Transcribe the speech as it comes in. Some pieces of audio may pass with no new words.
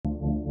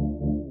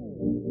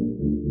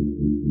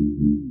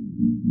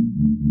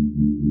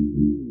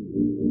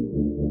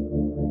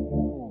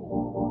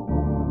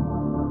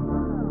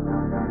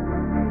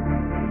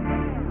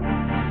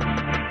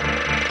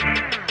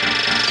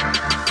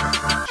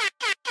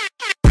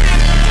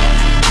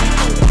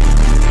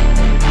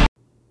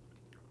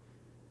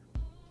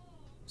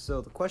So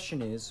the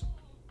question is,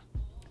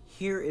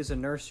 here is a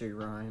nursery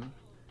rhyme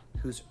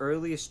whose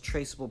earliest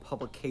traceable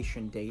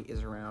publication date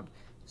is around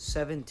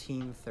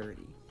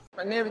 1730.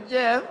 My name is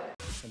Jeff.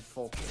 In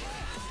folklore.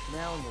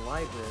 Now in the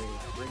library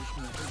of British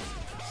Museum,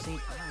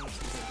 St. Ives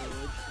is a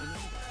village in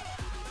England.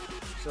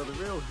 So the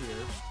riddle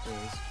here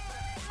is,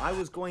 I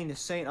was going to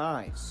St.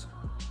 Ives.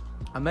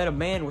 I met a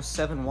man with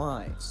 7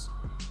 wives.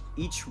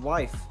 Each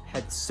wife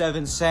had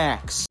 7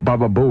 sacks.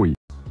 Baba Booey.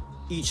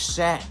 Each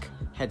sack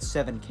had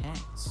 7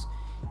 cats.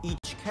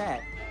 Each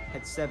cat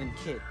had 7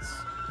 kids.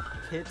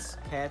 Kids,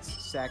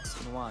 cats, sacks,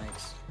 and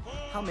wives.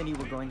 How many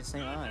were going to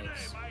St.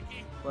 Ives?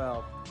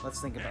 Well, let's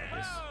think about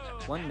this.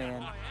 One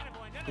man,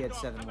 he had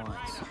 7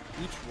 wives.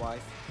 Each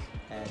wife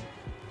had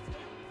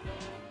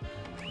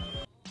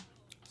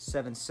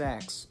 7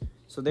 sacks.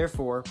 So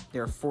therefore,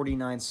 there are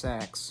 49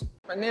 sacks.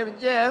 My name is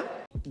Jeff.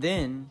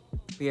 Then,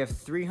 we have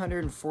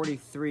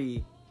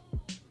 343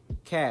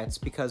 cats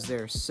because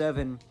there are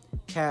 7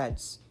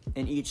 cats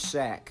in each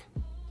sack.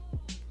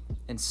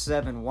 And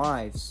 7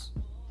 wives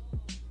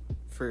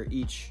for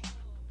each,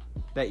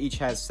 that each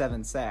has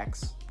 7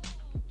 sacks.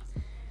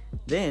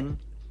 Then,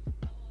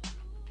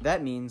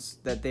 that means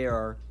that there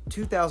are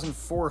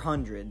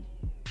 2,400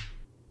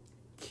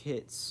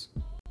 kits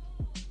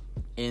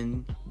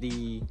in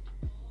the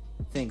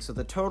thing. So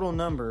the total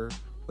number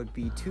would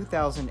be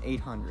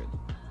 2,800.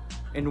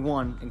 And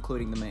 1,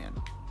 including the man.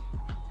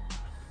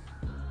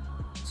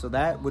 So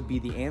that would be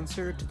the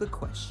answer to the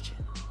question.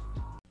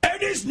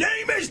 And his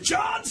name is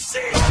John C.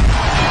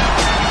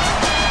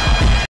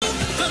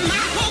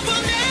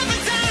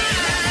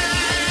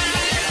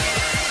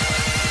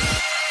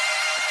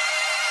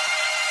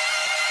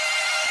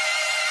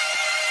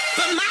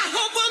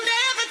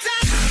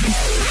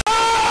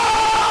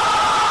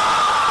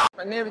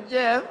 My name is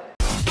Jeff.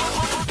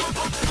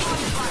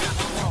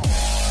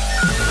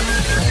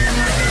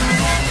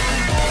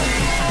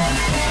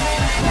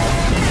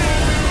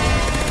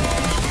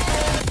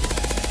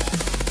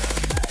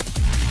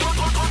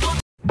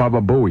 Baba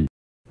Booey.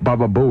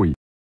 Baba Booey.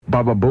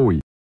 Baba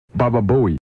Booey. Baba Booey.